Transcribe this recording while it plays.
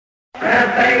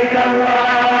لبيك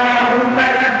اللهم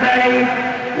لبيك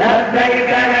لبيك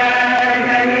لا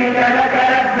شريك لك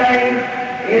لبيك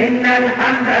إن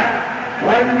الحمد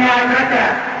والنعمة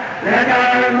لك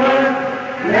والملك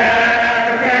لا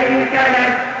شريك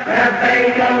لك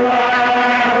لبيك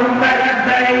اللهم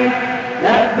لبيك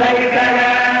لبيك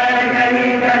لا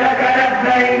شريك لك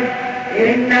لبيك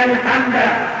إن الحمد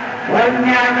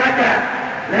والنعمة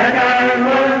لك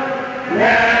والملك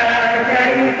لا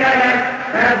شريك لك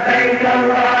لبيك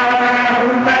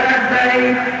اللهم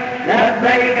لبيك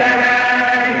لبيك لا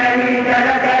شريك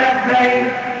لك لبيك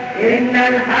إن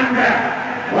الحمد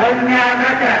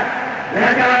والنعمة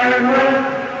لك والملك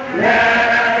لا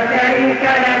شريك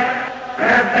لك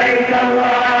لبيك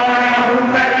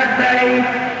اللهم لبيك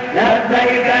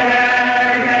لبيك لا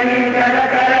شريك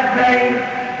لك لبيك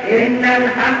إن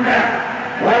الحمد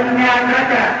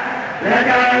والنعمة لك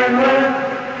والملك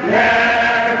لا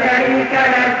شريك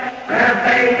لك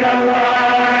لبيك الله